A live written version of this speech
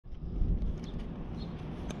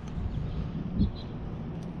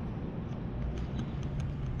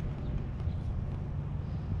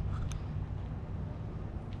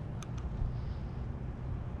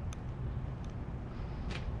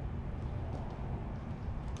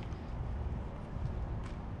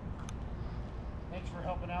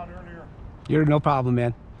helping out earlier. You're no problem,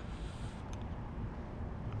 man.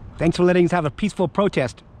 Thanks for letting us have a peaceful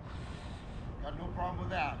protest. Got no problem with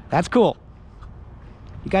that. That's cool.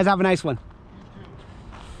 You guys have a nice one. You too.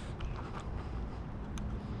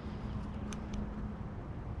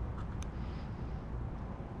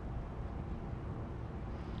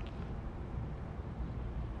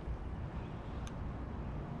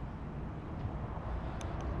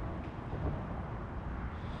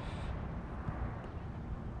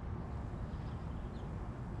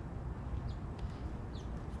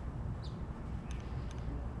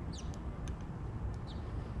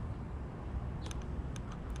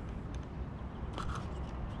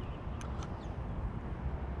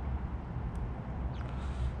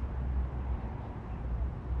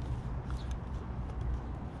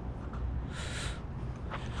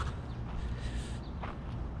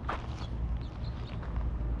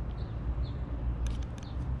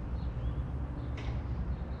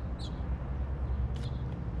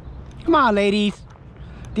 Come on, ladies.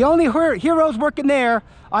 The only heroes working there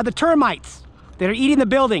are the termites that are eating the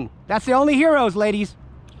building. That's the only heroes, ladies.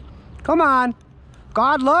 Come on.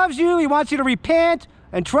 God loves you. He wants you to repent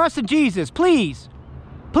and trust in Jesus. Please.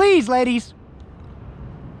 Please, ladies.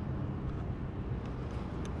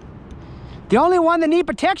 The only one that need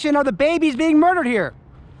protection are the babies being murdered here.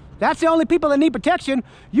 That's the only people that need protection.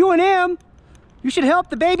 You and him, you should help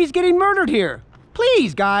the babies getting murdered here.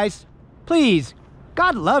 Please, guys. Please.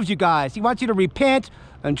 God loves you guys. He wants you to repent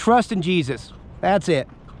and trust in Jesus. That's it.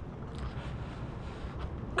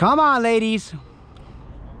 Come on, ladies.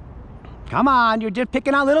 Come on. You're just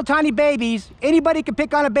picking on little tiny babies. Anybody can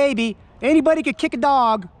pick on a baby. Anybody can kick a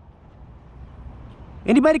dog.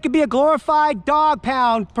 Anybody can be a glorified dog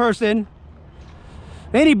pound person.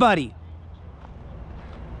 Anybody.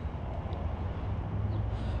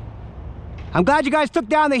 I'm glad you guys took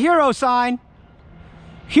down the hero sign.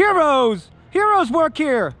 Heroes. Heroes work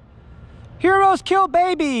here. Heroes kill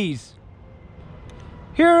babies.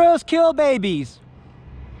 Heroes kill babies.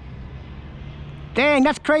 Dang,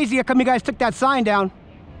 that's crazy. How come you guys took that sign down?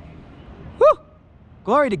 Woo!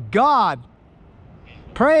 Glory to God.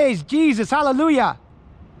 Praise Jesus. Hallelujah.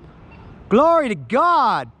 Glory to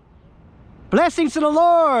God. Blessings to the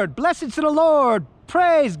Lord. Blessings to the Lord.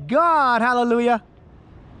 Praise God. Hallelujah.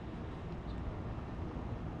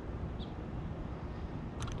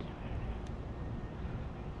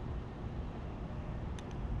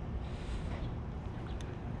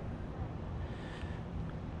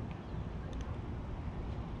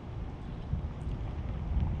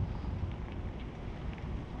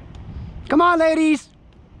 Come on, ladies.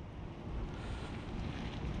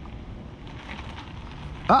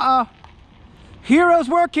 Uh-oh. Heroes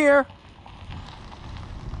work here.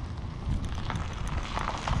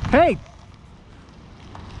 Hey.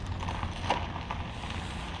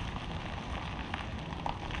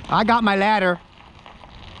 I got my ladder.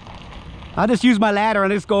 I'll just use my ladder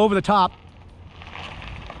and just go over the top.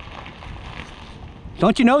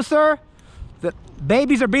 Don't you know, sir, that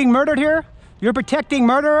babies are being murdered here? You're protecting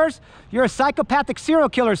murderers? You're a psychopathic serial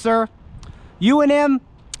killer, sir. You and him,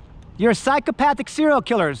 you're psychopathic serial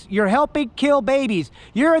killers. You're helping kill babies.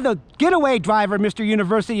 You're the getaway driver, Mr.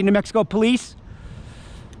 University of New Mexico Police.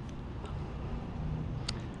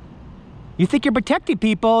 You think you're protecting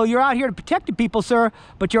people. You're out here to protect the people, sir,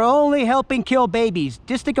 but you're only helping kill babies.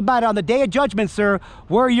 Just think about it on the day of judgment, sir,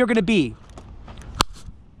 where you're gonna be.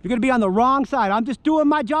 You're gonna be on the wrong side. I'm just doing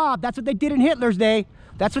my job. That's what they did in Hitler's day.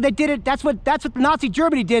 That's what they did. That's what the Nazi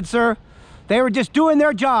Germany did, sir. They were just doing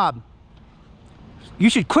their job.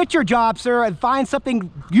 You should quit your job, sir, and find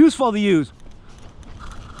something useful to use.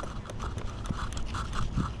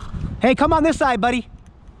 Hey, come on this side, buddy.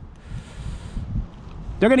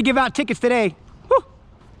 They're gonna give out tickets today. Whew.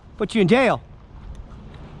 Put you in jail.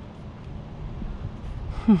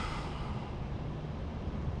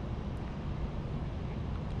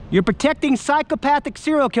 You're protecting psychopathic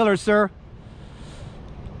serial killers, sir.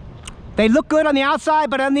 They look good on the outside,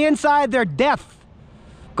 but on the inside, they're death.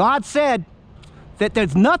 God said that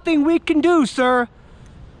there's nothing we can do, sir.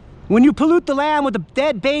 When you pollute the land with a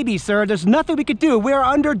dead baby, sir, there's nothing we can do. We're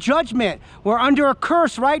under judgment. We're under a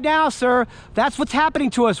curse right now, sir. That's what's happening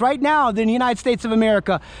to us right now in the United States of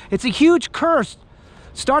America. It's a huge curse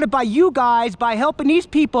started by you guys by helping these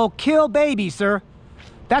people kill babies, sir.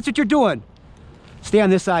 That's what you're doing. Stay on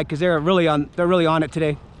this side because they're really on it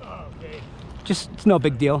today. Oh, okay. It's no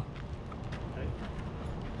big deal.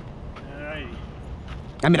 Alrighty.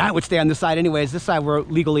 I mean, I would stay on this side anyways. This side we're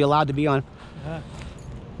legally allowed to be on.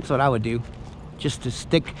 That's what I would do. Just to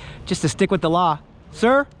stick with the law.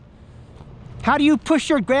 Sir, How do you push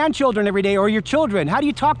your grandchildren every day or your children? How do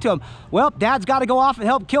you talk to them? Well, Dad's got to go off and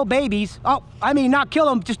help kill babies. Oh, I mean, not kill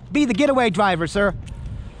them, just be the getaway driver, sir.